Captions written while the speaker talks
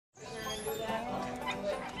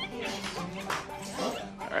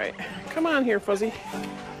All right, come on here, Fuzzy.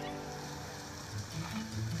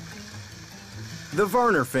 The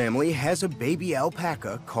Varner family has a baby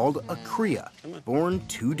alpaca called a cria, born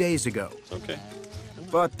 2 days ago. It's okay.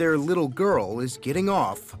 But their little girl is getting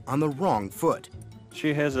off on the wrong foot.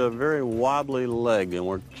 She has a very wobbly leg, and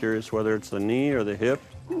we're curious whether it's the knee or the hip.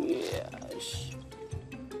 Yes.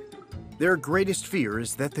 Their greatest fear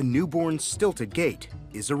is that the newborn's stilted gait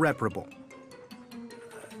is irreparable.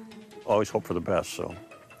 Always hope for the best, so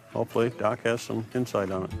hopefully Doc has some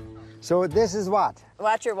insight on it. So this is what?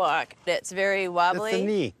 Watch her walk. It's very wobbly. That's the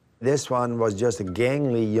knee. This one was just a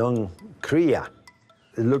gangly young cria.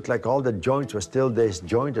 It looked like all the joints were still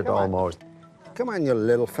disjointed almost. Come on, you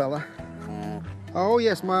little fella. Oh,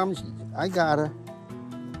 yes, Mom, I got her.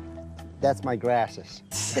 That's my grasses.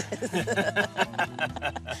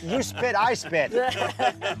 You spit, I spit.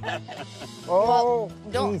 Oh, Well,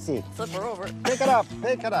 don't easy. flip her over. Pick it up,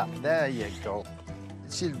 pick it up. There you go.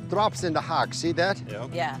 She drops in the hock, see that?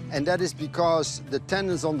 Yeah. And that is because the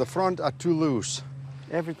tendons on the front are too loose.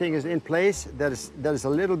 Everything is in place. There's a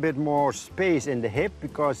little bit more space in the hip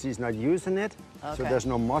because he's not using it. Okay. So there's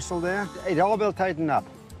no muscle there. It all will tighten up.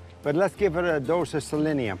 But let's give her a dose of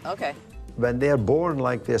selenium. Okay. When they're born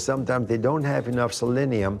like this, sometimes they don't have enough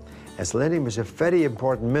selenium. And selenium is a very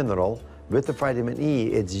important mineral. With the vitamin E,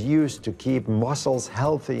 it's used to keep muscles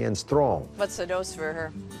healthy and strong. What's the dose for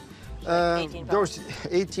her? Like 18 pounds? Those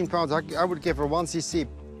 18 pounds, I would give her 1 cc.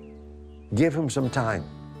 Give them some time.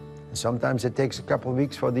 Sometimes it takes a couple of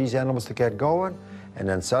weeks for these animals to get going, and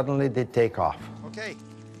then suddenly they take off. Okay.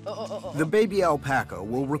 The baby alpaca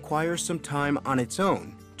will require some time on its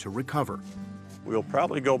own to recover. We'll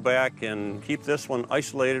probably go back and keep this one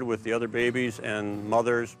isolated with the other babies and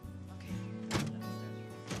mothers.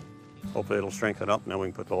 Hopefully it'll strengthen up, and then we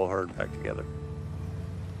can put the whole herd back together.